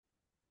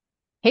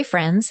Hey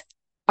friends,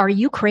 are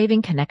you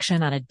craving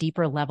connection on a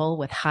deeper level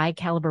with high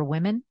caliber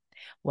women?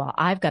 Well,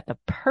 I've got the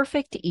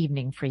perfect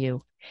evening for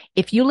you.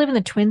 If you live in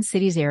the Twin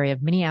Cities area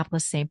of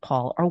Minneapolis, St.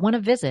 Paul, or want to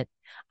visit,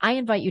 I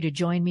invite you to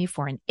join me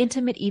for an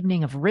intimate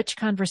evening of rich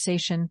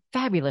conversation,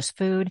 fabulous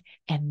food,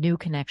 and new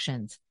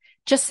connections.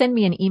 Just send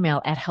me an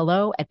email at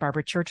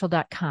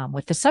hello@barbarachurchill.com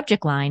with the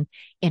subject line,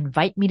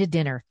 invite me to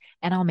dinner,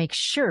 and I'll make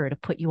sure to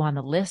put you on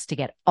the list to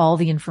get all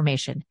the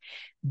information.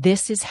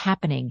 This is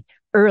happening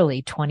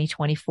early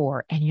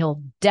 2024, and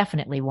you'll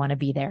definitely want to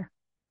be there.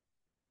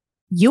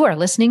 You are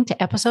listening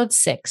to episode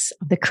 6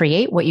 of the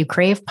Create What You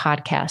Crave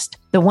podcast,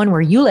 the one where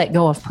you let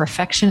go of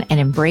perfection and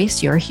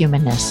embrace your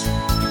humanness.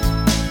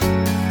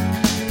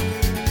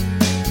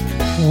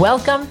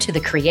 Welcome to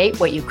the Create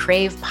What You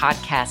Crave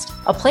podcast,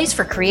 a place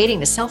for creating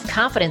the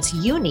self-confidence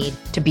you need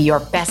to be your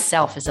best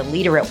self as a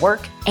leader at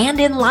work and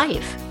in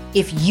life.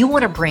 If you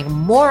want to bring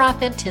more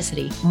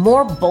authenticity,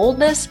 more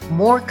boldness,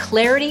 more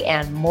clarity,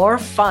 and more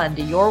fun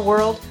to your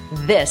world,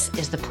 this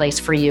is the place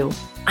for you.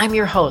 I'm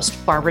your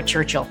host, Barbara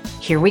Churchill.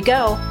 Here we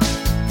go.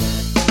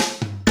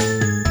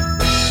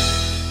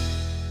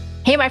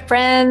 Hey, my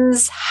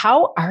friends,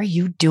 how are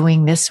you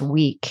doing this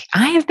week?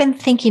 I have been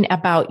thinking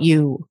about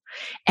you,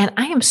 and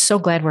I am so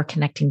glad we're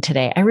connecting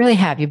today. I really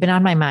have. You've been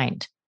on my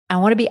mind. I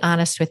want to be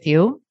honest with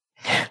you.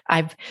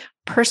 I've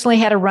personally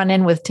had a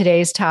run-in with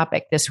today's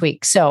topic this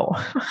week. So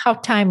how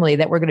timely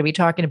that we're going to be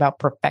talking about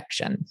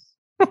perfection.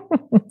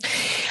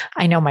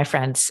 I know, my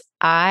friends,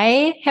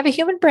 I have a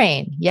human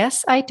brain.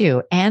 Yes, I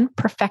do. And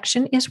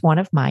perfection is one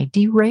of my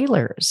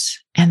derailers.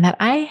 And that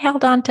I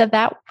held on to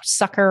that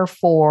sucker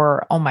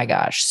for, oh my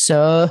gosh,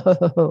 so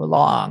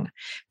long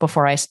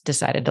before I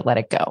decided to let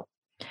it go.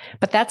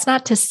 But that's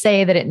not to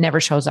say that it never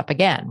shows up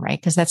again, right?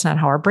 Because that's not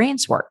how our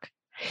brains work.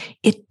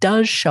 It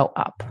does show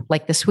up,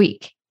 like this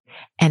week.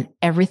 And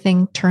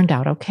everything turned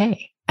out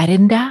okay. I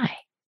didn't die.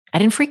 I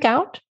didn't freak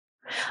out.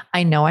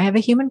 I know I have a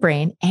human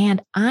brain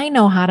and I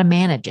know how to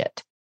manage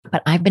it.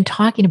 But I've been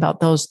talking about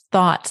those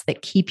thoughts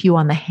that keep you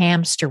on the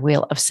hamster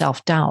wheel of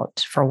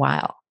self-doubt for a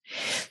while.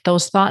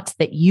 Those thoughts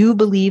that you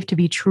believe to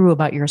be true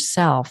about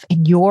yourself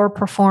and your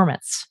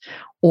performance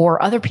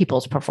or other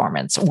people's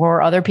performance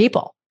or other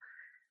people.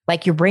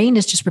 Like your brain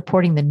is just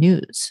reporting the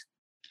news.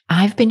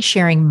 I've been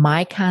sharing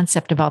my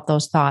concept about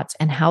those thoughts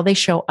and how they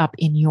show up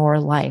in your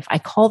life. I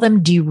call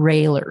them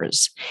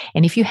derailers.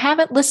 And if you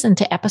haven't listened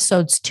to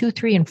episodes 2,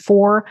 3, and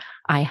 4,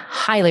 I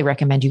highly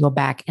recommend you go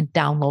back and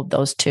download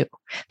those too.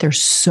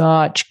 There's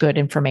such good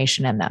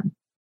information in them.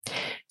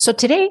 So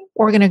today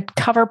we're going to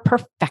cover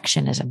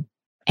perfectionism.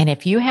 And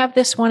if you have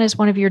this one as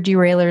one of your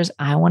derailers,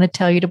 I want to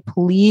tell you to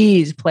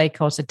please pay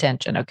close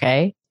attention,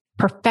 okay?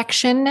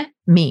 Perfection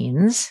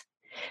means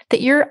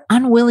that you're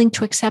unwilling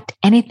to accept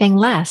anything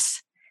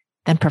less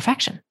than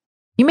perfection.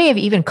 You may have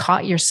even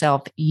caught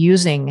yourself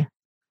using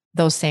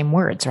those same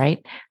words,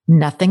 right?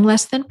 Nothing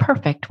less than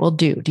perfect will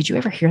do. Did you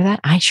ever hear that?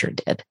 I sure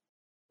did.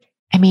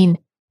 I mean,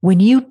 when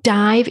you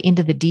dive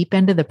into the deep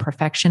end of the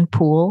perfection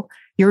pool,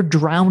 you're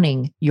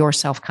drowning your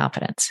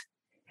self-confidence.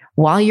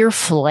 While you're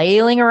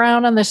flailing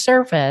around on the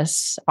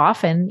surface,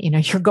 often,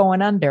 you're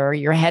going under,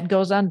 your head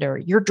goes under,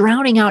 you're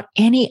drowning out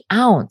any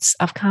ounce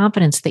of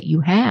confidence that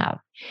you have.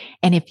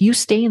 And if you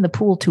stay in the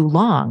pool too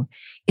long,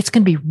 it's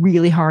going to be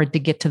really hard to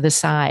get to the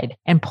side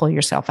and pull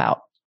yourself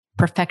out.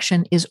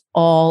 Perfection is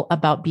all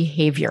about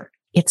behavior.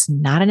 It's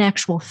not an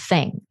actual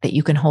thing that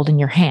you can hold in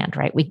your hand,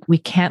 right? We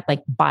can't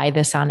buy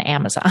this on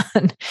Amazon.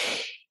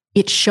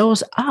 It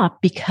shows up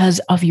because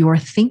of your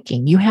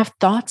thinking. You have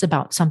thoughts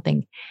about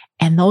something,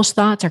 and those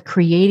thoughts are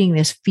creating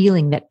this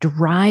feeling that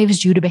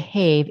drives you to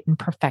behave in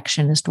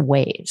perfectionist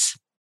ways.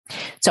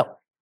 So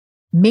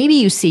maybe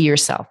you see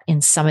yourself in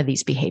some of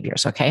these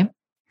behaviors, okay?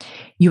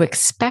 You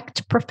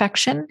expect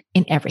perfection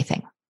in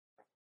everything.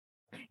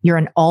 You're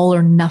an all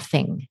or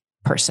nothing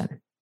person.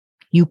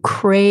 You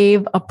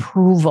crave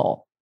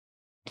approval.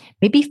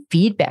 Maybe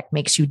feedback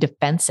makes you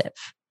defensive.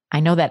 I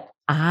know that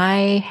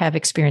I have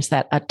experienced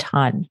that a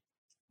ton.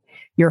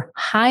 You're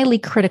highly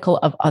critical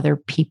of other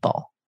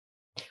people.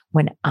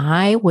 When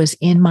I was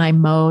in my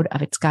mode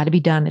of it's got to be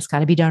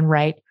done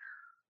right.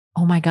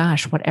 Oh my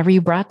gosh, whatever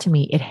you brought to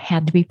me, it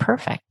had to be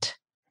perfect.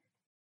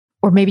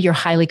 Or maybe you're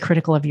highly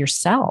critical of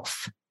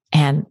yourself.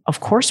 And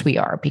of course we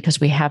are,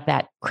 because we have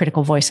that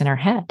critical voice in our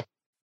head.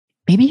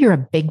 Maybe you're a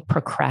big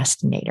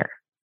procrastinator.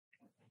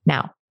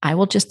 Now, I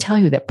will just tell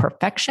you that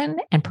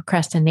perfection and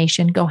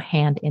procrastination go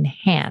hand in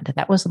hand.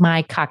 That was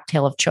my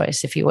cocktail of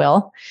choice, if you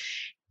will.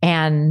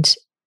 And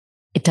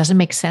it doesn't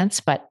make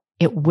sense, but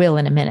it will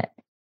in a minute.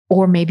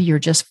 Or maybe you're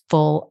just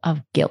full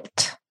of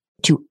guilt.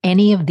 Do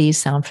any of these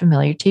sound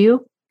familiar to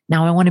you?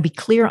 Now, I want to be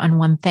clear on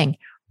one thing.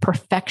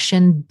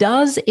 Perfection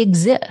does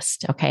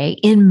exist, okay,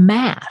 in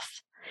math.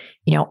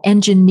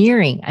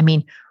 Engineering. I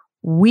mean,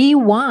 we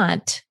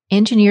want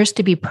engineers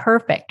to be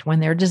perfect when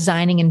they're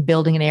designing and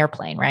building an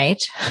airplane,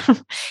 right?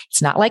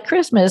 It's not like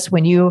Christmas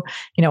when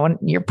when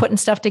you're putting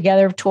stuff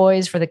together,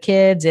 toys for the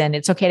kids, and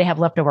it's okay to have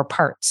leftover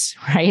parts,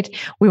 right?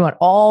 We want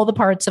all the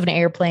parts of an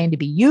airplane to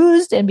be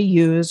used and be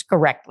used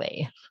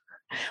correctly.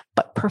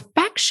 But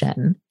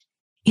perfection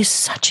is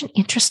such an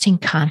interesting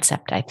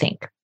concept, I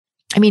think.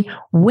 I mean,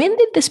 when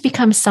did this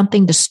become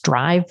something to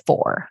strive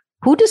for?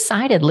 Who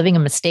decided living a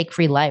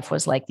mistake-free life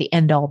was like the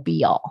end-all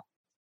be-all?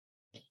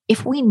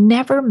 If we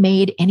never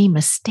made any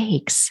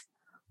mistakes,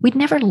 we'd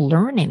never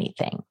learn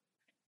anything.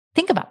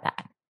 Think about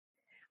that.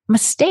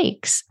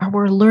 Mistakes are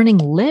where learning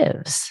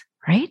lives,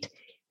 right?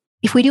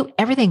 If we do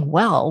everything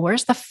well,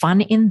 where's the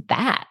fun in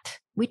that?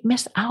 We'd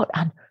miss out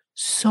on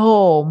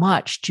so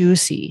much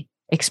juicy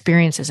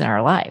experiences in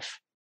our life.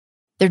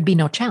 There'd be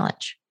no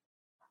challenge.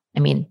 I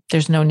mean,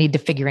 there's no need to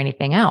figure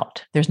anything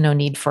out. There's no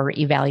need for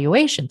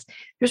evaluations.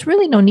 There's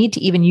really no need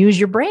to even use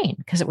your brain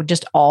because it would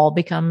just all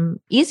become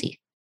easy.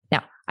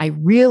 Now, I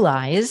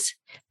realize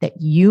that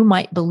you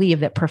might believe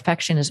that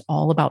perfection is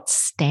all about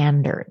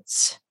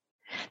standards,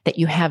 that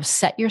you have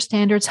set your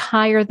standards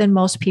higher than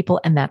most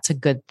people, and that's a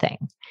good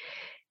thing.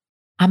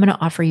 I'm going to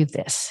offer you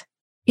this.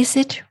 Is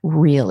it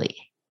really?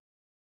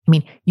 I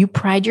mean, you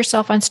pride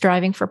yourself on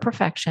striving for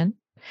perfection.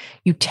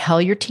 You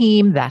tell your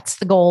team that's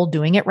the goal,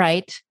 doing it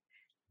right.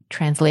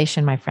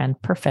 Translation, my friend,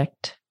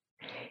 perfect.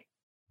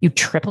 You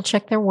triple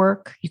check their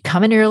work. You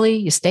come in early,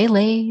 you stay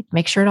late,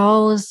 make sure it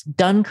all is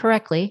done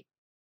correctly.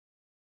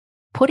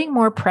 Putting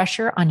more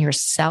pressure on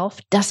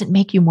yourself doesn't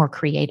make you more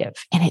creative,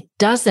 and it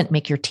doesn't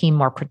make your team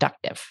more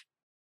productive.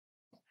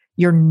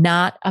 You're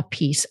not a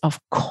piece of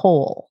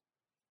coal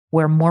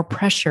where more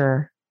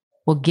pressure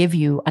will give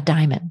you a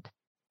diamond.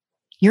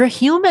 You're a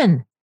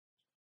human.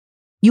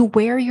 You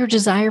wear your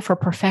desire for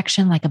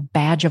perfection like a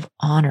badge of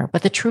honor.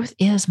 But the truth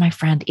is, my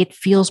friend, it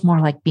feels more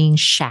like being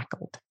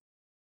shackled.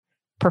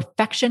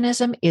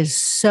 Perfectionism is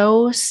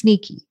so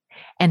sneaky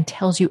and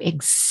tells you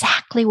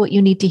exactly what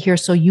you need to hear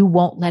so you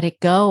won't let it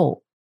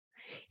go.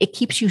 It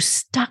keeps you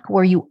stuck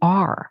where you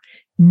are,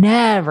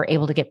 never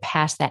able to get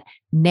past that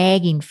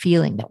nagging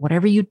feeling that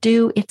whatever you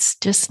do, it's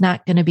just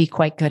not going to be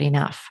quite good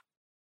enough.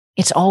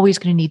 It's always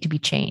going to need to be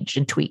changed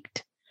and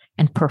tweaked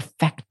and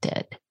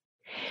perfected.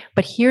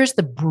 But here's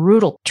the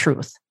brutal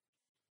truth.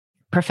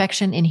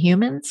 Perfection in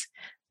humans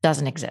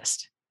doesn't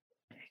exist.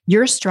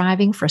 You're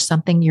striving for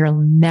something you'll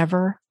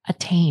never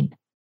attain.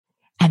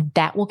 And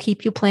that will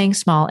keep you playing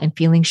small and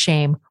feeling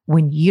shame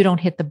when you don't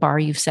hit the bar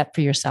you've set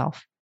for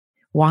yourself.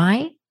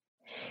 Why?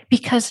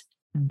 Because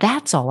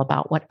that's all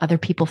about what other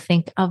people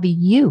think of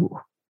you.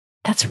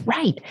 That's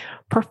right.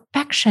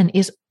 Perfection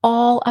is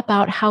all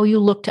about how you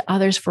look to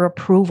others for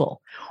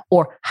approval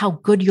or how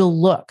good you'll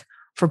look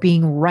for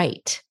being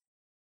right.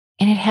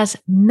 And it has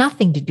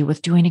nothing to do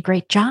with doing a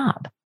great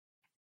job.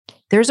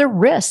 There's a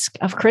risk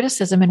of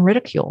criticism and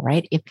ridicule,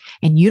 right?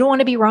 And you don't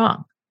want to be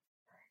wrong.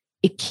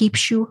 It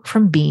keeps you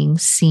from being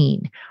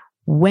seen.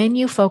 When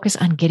you focus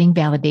on getting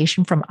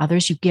validation from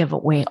others, you give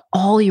away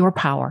all your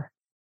power.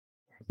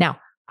 Now,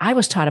 I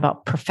was taught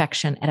about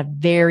perfection at a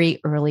very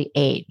early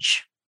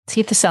age. See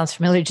if this sounds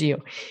familiar to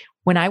you.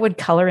 When I would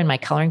color in my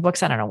coloring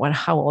books, I don't know,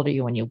 how old are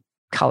you when you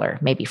color?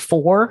 Maybe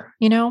 4,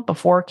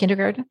 before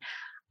kindergarten.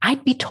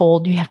 I'd be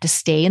told you have to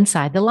stay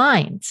inside the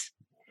lines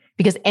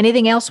because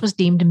anything else was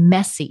deemed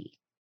messy.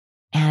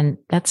 And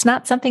that's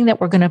not something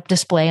that we're going to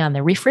display on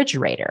the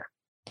refrigerator.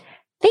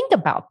 Think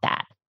about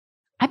that.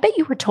 I bet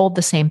you were told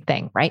the same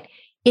thing, right?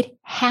 It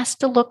has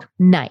to look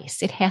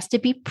nice. It has to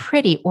be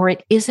pretty or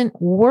it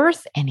isn't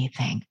worth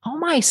anything. Oh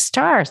my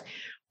stars.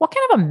 What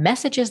kind of a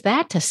message is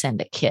that to send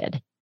a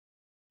kid?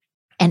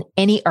 And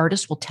any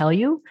artist will tell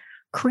you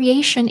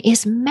creation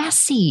is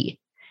messy.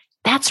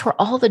 That's where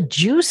all the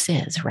juice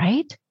is,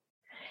 right?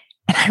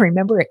 And I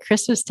remember at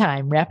Christmas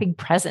time wrapping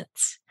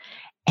presents.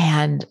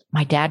 And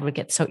my dad would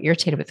get so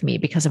irritated with me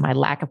because of my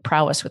lack of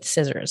prowess with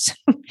scissors.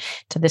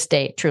 To this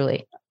day,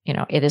 truly,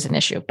 it is an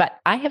issue. But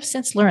I have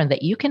since learned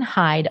that you can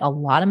hide a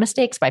lot of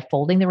mistakes by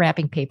folding the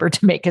wrapping paper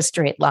to make a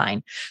straight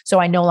line. So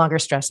I no longer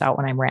stress out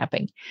when I'm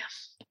wrapping.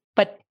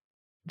 But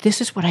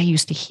this is what I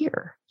used to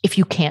hear. If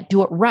you can't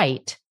do it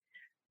right,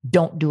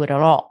 don't do it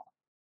at all.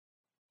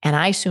 And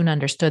I soon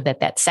understood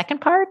that second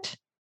part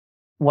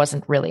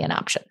wasn't really an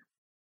option.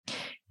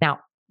 Now,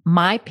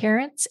 my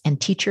parents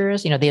and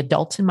teachers, the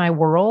adults in my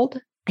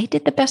world, they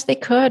did the best they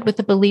could with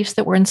the beliefs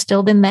that were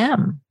instilled in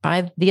them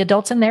by the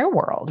adults in their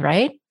world,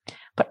 right?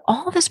 But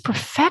all this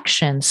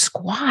perfection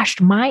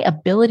squashed my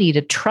ability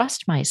to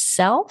trust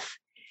myself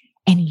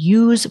and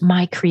use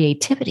my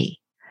creativity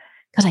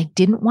because I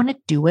didn't want to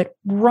do it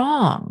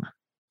wrong.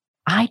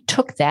 I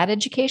took that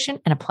education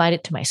and applied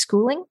it to my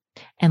schooling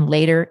and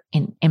later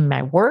in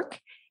my work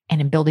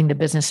and in building the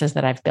businesses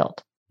that I've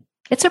built.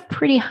 It's a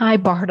pretty high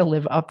bar to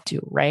live up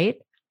to, right?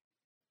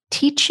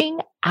 Teaching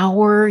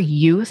our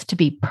youth to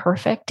be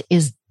perfect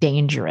is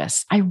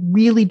dangerous. I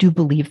really do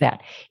believe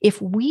that.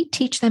 If we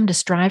teach them to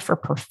strive for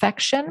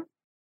perfection,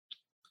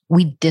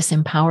 we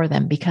disempower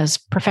them because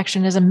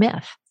perfection is a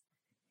myth.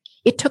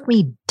 It took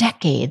me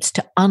decades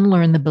to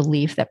unlearn the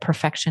belief that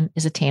perfection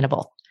is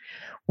attainable.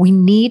 We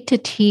need to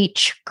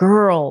teach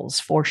girls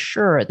for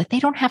sure that they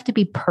don't have to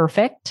be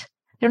perfect.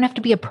 They don't have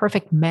to be a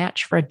perfect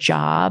match for a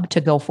job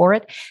to go for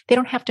it. They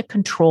don't have to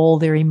control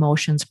their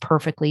emotions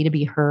perfectly to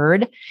be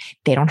heard.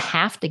 They don't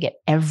have to get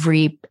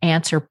every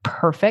answer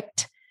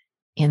perfect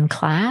in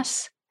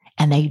class.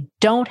 and they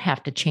don't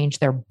have to change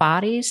their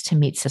bodies to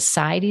meet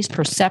society's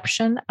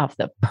perception of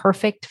the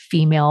perfect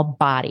female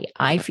body.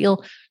 I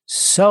feel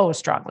so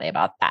strongly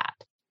about that.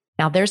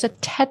 Now, there's a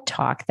TED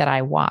Talk that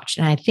I watched,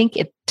 and I think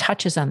it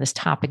touches on this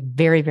topic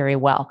very, very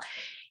well.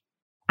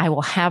 I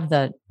will have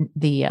the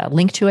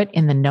link to it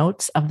in the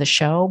notes of the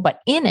show,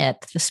 but in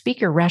it, the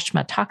speaker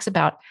Reshma talks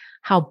about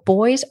how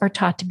boys are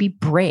taught to be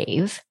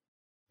brave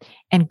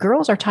and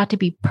girls are taught to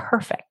be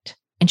perfect.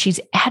 And she's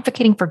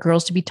advocating for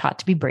girls to be taught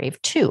to be brave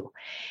too.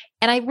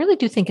 And I really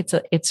do think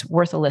it's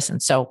worth a listen.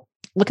 So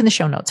look in the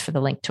show notes for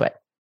the link to it.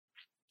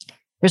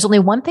 There's only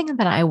one thing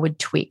that I would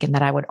tweak and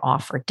that I would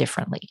offer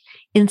differently.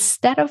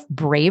 Instead of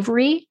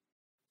bravery,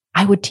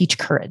 I would teach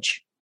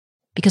courage,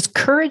 because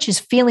courage is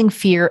feeling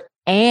fear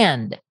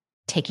and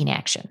taking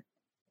action.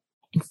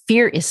 And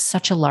fear is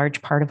such a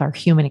large part of our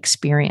human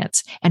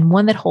experience and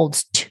one that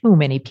holds too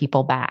many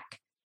people back.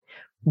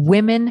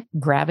 Women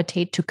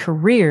gravitate to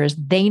careers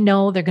they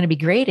know they're going to be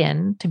great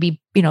in,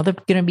 they're going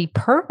to be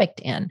perfect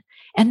in.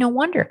 And no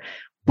wonder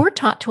we're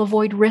taught to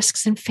avoid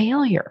risks and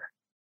failure.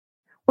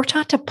 We're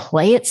taught to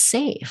play it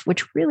safe,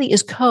 which really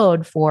is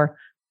code for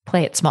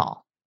play it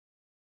small.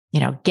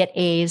 Get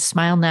A's,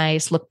 smile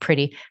nice, look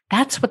pretty.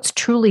 That's what's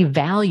truly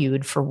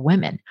valued for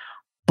women.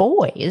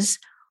 Boys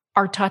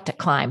are taught to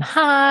climb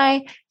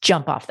high,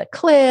 jump off the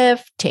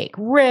cliff, take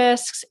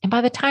risks. And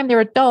by the time they're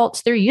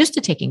adults, they're used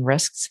to taking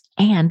risks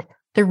and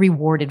they're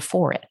rewarded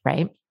for it,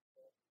 right?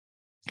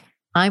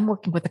 I'm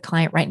working with a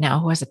client right now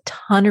who has a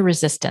ton of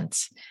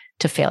resistance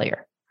to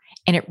failure,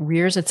 and it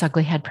rears its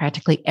ugly head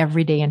practically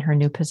every day in her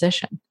new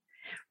position.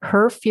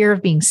 Her fear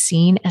of being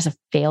seen as a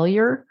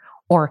failure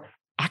or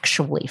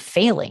actually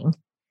failing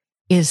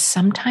is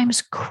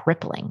sometimes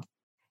crippling,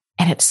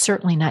 and it's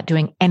certainly not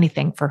doing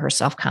anything for her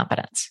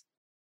self-confidence.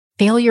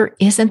 Failure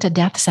isn't a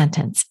death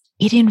sentence.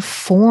 It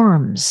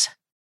informs.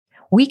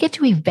 We get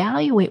to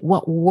evaluate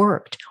what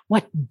worked,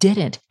 what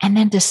didn't, and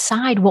then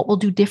decide what we'll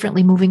do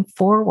differently moving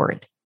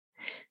forward.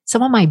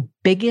 Some of my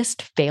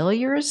biggest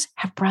failures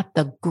have brought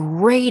the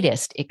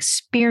greatest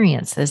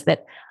experiences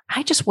that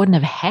I just wouldn't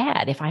have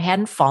had if I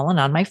hadn't fallen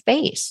on my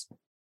face.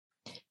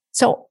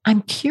 So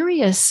I'm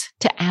curious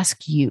to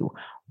ask you,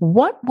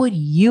 what would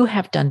you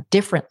have done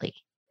differently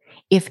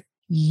if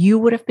you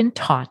would have been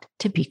taught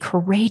to be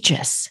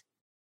courageous?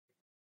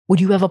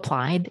 Would you have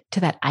applied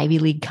to that Ivy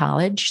League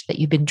college that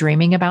you've been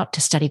dreaming about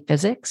to study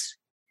physics?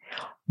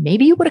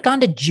 Maybe you would have gone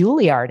to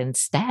Juilliard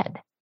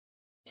instead.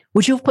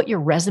 Would you have put your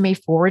resume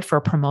forward for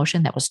a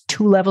promotion that was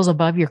 2 levels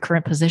above your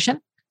current position?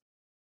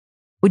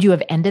 Would you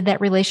have ended that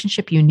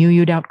relationship you knew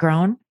you'd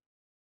outgrown?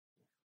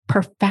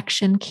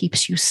 Perfection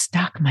keeps you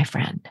stuck, my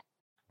friend.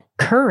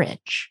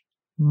 Courage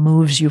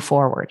moves you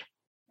forward.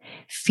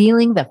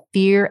 Feeling the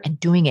fear and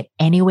doing it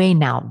anyway,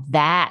 now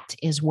that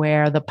is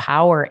where the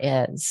power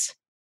is.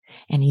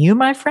 And you,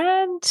 my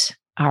friend,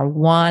 are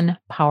one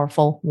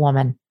powerful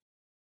woman.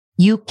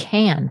 You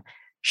can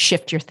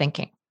shift your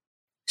thinking.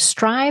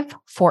 Strive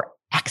for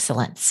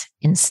excellence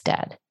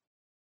instead.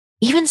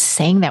 Even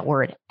saying that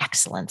word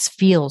excellence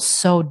feels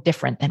so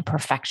different than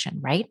perfection,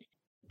 right?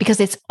 Because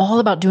it's all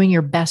about doing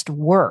your best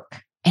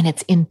work and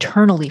it's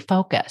internally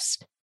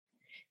focused.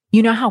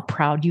 You know how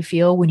proud you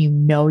feel when you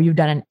know you've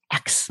done an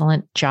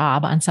excellent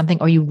job on something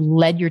or you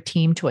led your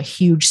team to a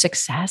huge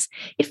success?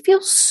 It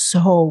feels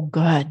so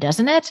good,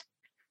 doesn't it?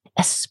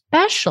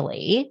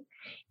 Especially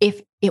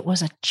if it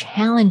was a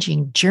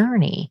challenging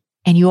journey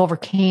and you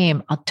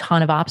overcame a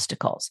ton of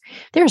obstacles.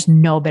 There's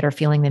no better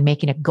feeling than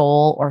making a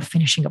goal or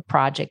finishing a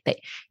project that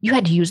you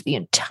had to use the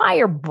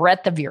entire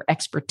breadth of your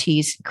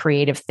expertise,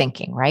 creative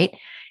thinking, right?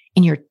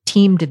 And your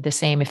team did the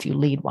same if you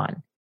lead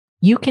one.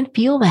 You can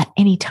feel that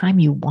anytime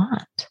you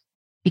want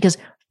because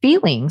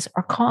feelings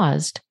are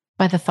caused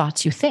by the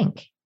thoughts you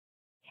think.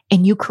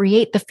 And you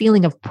create the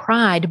feeling of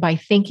pride by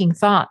thinking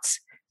thoughts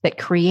that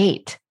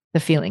create the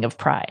feeling of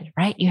pride,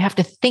 right? You have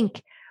to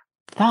think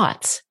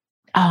thoughts.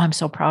 Oh, I'm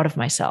so proud of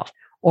myself,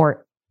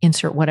 or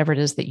insert whatever it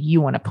is that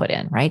you want to put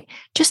in, right?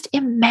 Just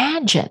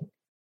imagine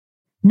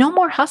no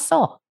more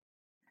hustle,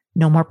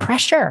 no more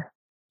pressure,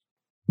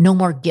 no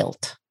more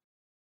guilt.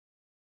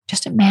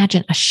 Just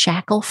imagine a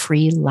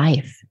shackle-free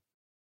life.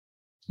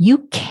 You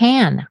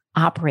can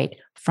operate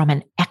from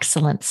an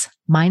excellence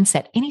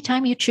mindset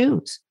anytime you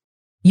choose.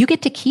 You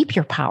get to keep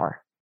your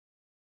power.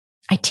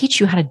 I teach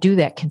you how to do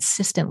that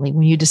consistently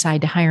when you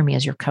decide to hire me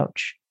as your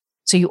coach.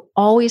 So you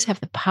always have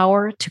the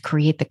power to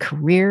create the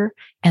career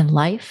and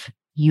life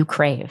you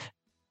crave.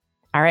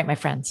 All right, my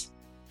friends,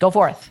 go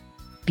forth,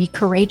 be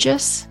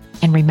courageous,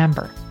 and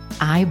remember,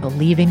 I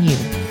believe in you.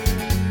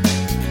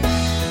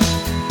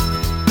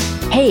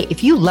 Hey,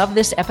 if you love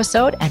this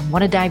episode and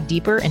want to dive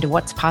deeper into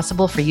what's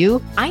possible for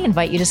you, I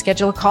invite you to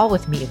schedule a call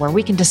with me where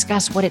we can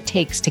discuss what it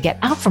takes to get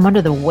out from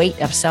under the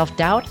weight of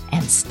self-doubt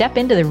and step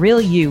into the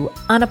real you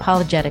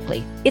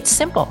unapologetically. It's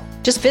simple.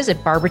 Just visit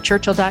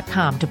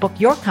barbarachurchill.com to book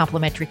your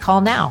complimentary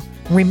call now.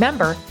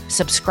 Remember,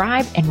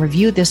 subscribe and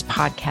review this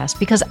podcast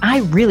because I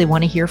really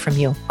want to hear from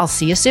you. I'll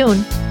see you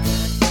soon.